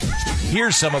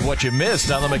Here's some of what you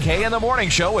missed on the McKay in the Morning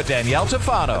Show with Danielle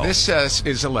Tufano. This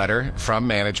is a letter from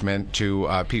management to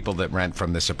people that rent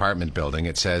from this apartment building.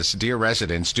 It says, "Dear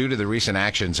residents, due to the recent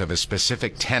actions of a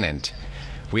specific tenant,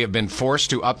 we have been forced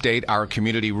to update our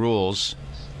community rules.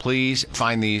 Please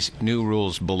find these new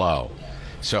rules below."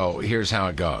 So here's how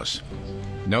it goes.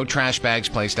 No trash bags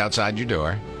placed outside your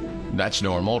door. That's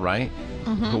normal, right?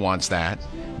 Mm-hmm. Who wants that?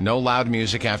 No loud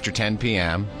music after 10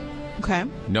 p.m. Okay.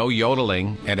 No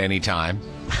yodeling at any time.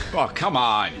 Oh, come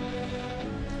on.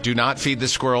 Do not feed the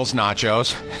squirrels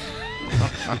nachos.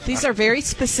 These are very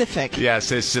specific.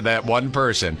 Yes, it's to that one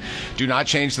person. Do not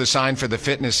change the sign for the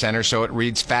fitness center so it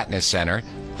reads Fatness Center.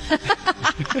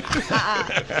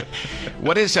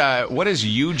 What is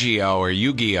Yu-Gi-Oh or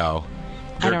Yu-Gi-Oh?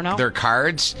 I don't know. Their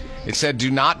cards. It said,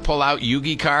 do not pull out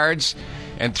Yu-Gi cards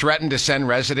and threaten to send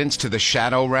residents to the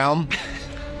Shadow Realm.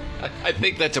 I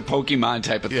think that's a Pokemon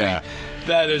type of thing. Yeah.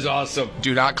 That is awesome.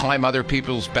 Do not climb other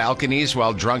people's balconies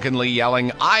while drunkenly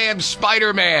yelling, "I am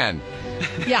Spider-Man."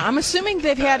 Yeah, I'm assuming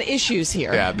they've had issues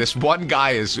here. Yeah, this one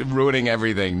guy is ruining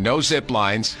everything. No zip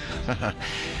lines.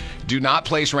 Do not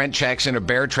place rent checks in a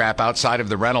bear trap outside of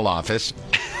the rental office.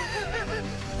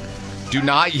 Do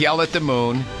not yell at the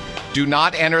moon. Do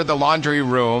not enter the laundry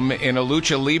room in a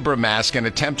lucha libre mask and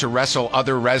attempt to wrestle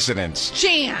other residents.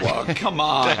 Jan! Well, come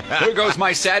on. There goes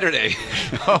my Saturday.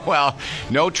 Oh, well,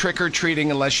 no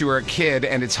trick-or-treating unless you are a kid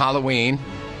and it's Halloween.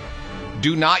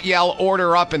 Do not yell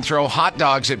 "order up" and throw hot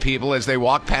dogs at people as they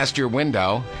walk past your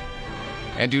window.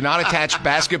 And do not attach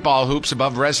basketball hoops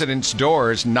above residents'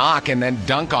 doors, knock, and then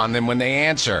dunk on them when they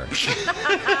answer.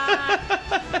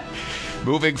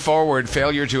 Moving forward,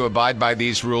 failure to abide by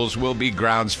these rules will be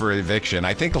grounds for eviction.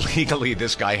 I think legally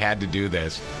this guy had to do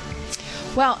this.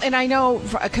 Well, and I know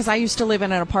because I used to live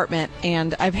in an apartment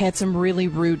and I've had some really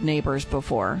rude neighbors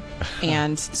before.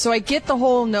 And so I get the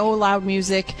whole no loud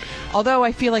music, although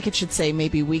I feel like it should say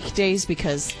maybe weekdays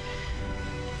because,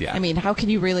 Yeah. I mean, how can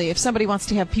you really, if somebody wants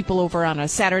to have people over on a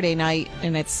Saturday night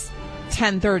and it's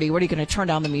 10:30, what are you going to turn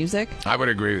down the music? I would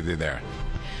agree with you there.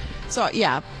 So,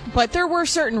 yeah, but there were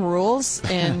certain rules,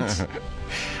 and,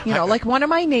 you know, like one of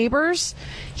my neighbors,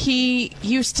 he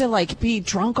used to, like, be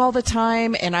drunk all the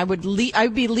time, and I would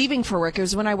be leaving for work. It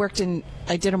was when I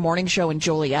did a morning show in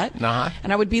Joliet,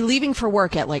 and I would be leaving for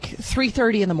work at, like,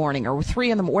 3:30 in the morning or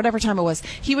 3 in the whatever time it was.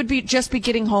 He would just be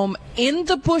getting home in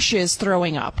the bushes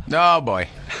throwing up. Oh, boy.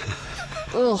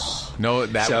 Ugh. No,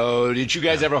 that. So, did you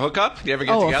guys ever hook up? Did you ever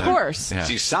get together? Of course. Yeah.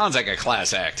 She sounds like a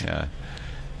class act. Yeah.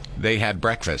 They had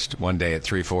breakfast one day at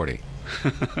 3:40.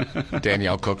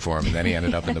 Danielle cooked for him, and then he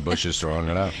ended up in the bushes throwing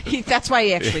it up. That's why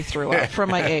he actually threw up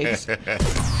from my eggs.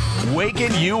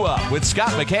 Waking you up with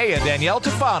Scott McKay and Danielle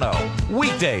Tufano.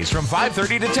 Weekdays from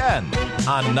 5:30 to 10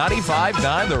 on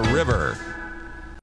 95.9 The River.